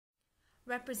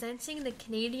representing the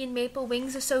Canadian Maple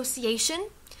Wings Association.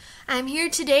 I'm here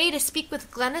today to speak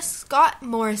with Glenna Scott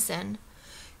Morrison,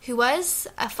 who was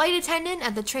a flight attendant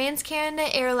at the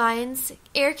Trans-Canada Airlines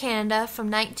Air Canada from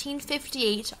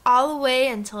 1958 all the way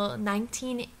until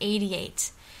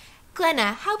 1988.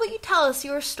 Glenna, how about you tell us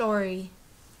your story?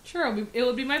 Sure, it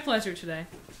would be my pleasure today.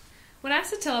 When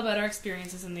asked to tell about our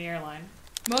experiences in the airline,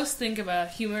 most think of a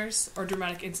humorous or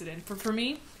dramatic incident, but for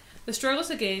me, the struggle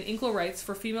to gain equal rights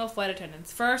for female flight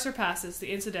attendants far surpasses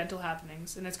the incidental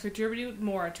happenings and has contributed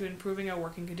more to improving our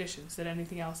working conditions than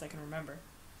anything else I can remember.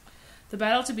 The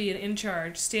battle to be in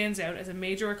charge stands out as a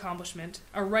major accomplishment,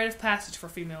 a rite of passage for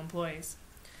female employees.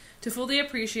 To fully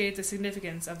appreciate the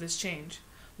significance of this change,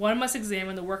 one must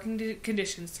examine the working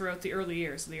conditions throughout the early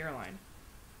years of the airline.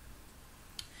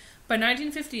 By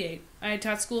 1958, I had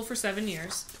taught school for 7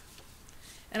 years,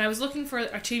 and I was looking for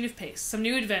a change of pace, some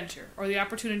new adventure, or the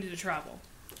opportunity to travel.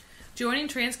 Joining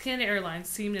Trans-Canada Airlines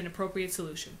seemed an appropriate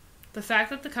solution. The fact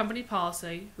that the company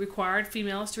policy required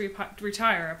females to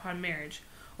retire upon marriage,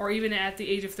 or even at the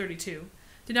age of 32,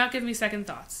 did not give me second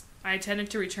thoughts. I intended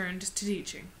to return to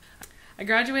teaching. I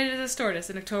graduated as a stewardess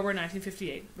in October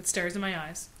 1958, with stars in my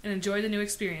eyes, and enjoyed the new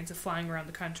experience of flying around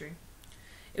the country.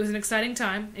 It was an exciting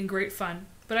time and great fun,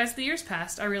 but as the years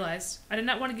passed, I realized I did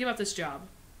not want to give up this job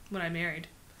when I married.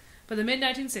 By the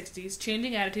mid-1960s,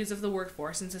 changing attitudes of the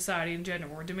workforce and society in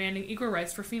general were demanding equal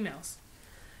rights for females.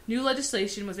 New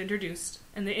legislation was introduced,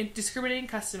 and the discriminating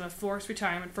custom of forced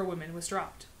retirement for women was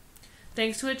dropped.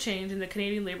 Thanks to a change in the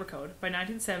Canadian Labour Code, by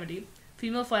 1970,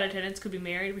 female flight attendants could be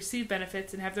married, receive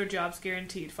benefits, and have their jobs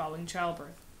guaranteed following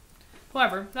childbirth.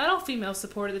 However, not all females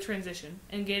supported the transition,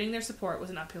 and gaining their support was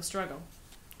an uphill struggle.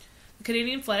 The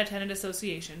Canadian Flight Attendant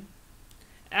Association,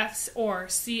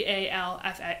 CALFAA,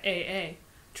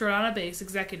 Toronto-based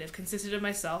executive consisted of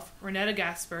myself, Renetta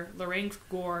Gasper, Lorraine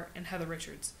Gore, and Heather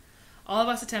Richards, all of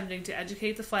us attempting to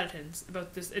educate the flight attendants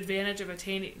about this advantage of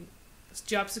attaining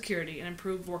job security and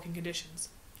improved working conditions.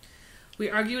 We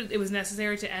argued it was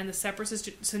necessary to end the separate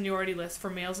seniority list for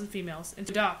males and females and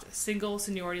to adopt a single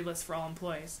seniority list for all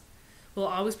employees. We'll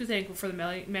always be thankful for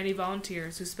the many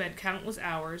volunteers who spent countless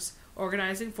hours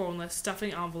organizing phone lists,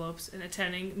 stuffing envelopes, and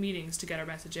attending meetings to get our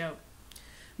message out.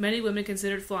 Many women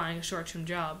considered flying a short-term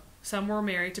job. Some were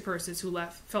married to persons who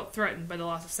felt threatened by the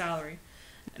loss of salary,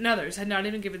 and others had not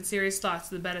even given serious thoughts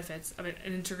to the benefits of an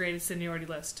integrated seniority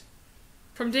list.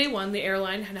 From day one, the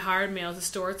airline had hired males as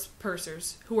stewards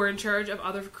pursers, who were in charge of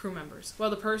other crew members. While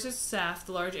the pursers staffed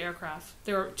the large aircraft,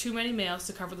 there were too many males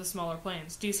to cover the smaller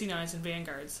planes, DC-9s and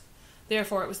Vanguards.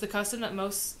 Therefore, it was the custom that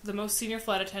the most senior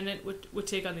flight attendant would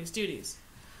take on these duties.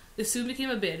 This soon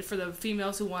became a bid for the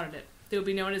females who wanted it. They would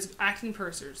be known as acting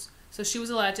pursers, so she was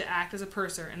allowed to act as a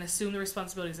purser and assume the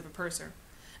responsibilities of a purser.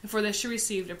 And for this she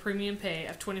received a premium pay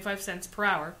of 25 cents per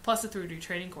hour, plus a 3-day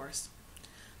training course.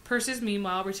 Pursers,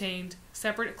 meanwhile, retained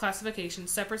separate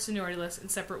classifications, separate seniority lists, and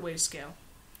separate wage scale.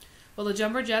 While the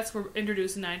jumbo jets were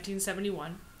introduced in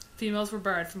 1971, females were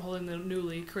barred from holding the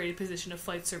newly created position of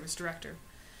flight service director,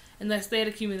 unless they had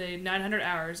accumulated 900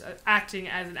 hours acting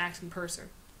as an acting purser.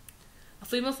 A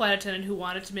female flight attendant who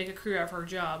wanted to make a career of her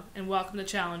job and welcomed the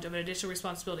challenge of an additional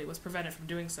responsibility was prevented from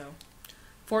doing so.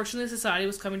 Fortunately, society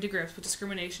was coming to grips with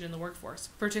discrimination in the workforce,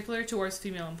 particularly towards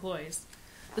female employees.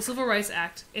 The Civil Rights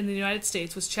Act in the United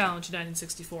States was challenged in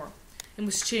 1964 and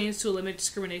was changed to eliminate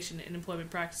discrimination in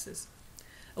employment practices.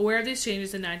 Aware of these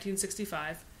changes in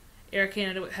 1965, Air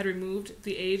Canada had removed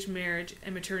the age, marriage,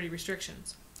 and maternity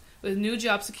restrictions. With new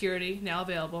job security now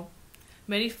available,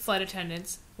 many flight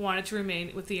attendants wanted to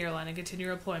remain with the airline and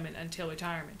continue employment until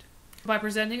retirement. By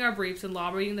presenting our briefs and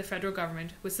lobbying the federal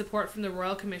government with support from the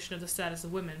Royal Commission of the Status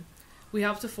of Women, we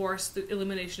helped to force the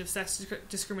elimination of sex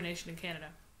discrimination in Canada.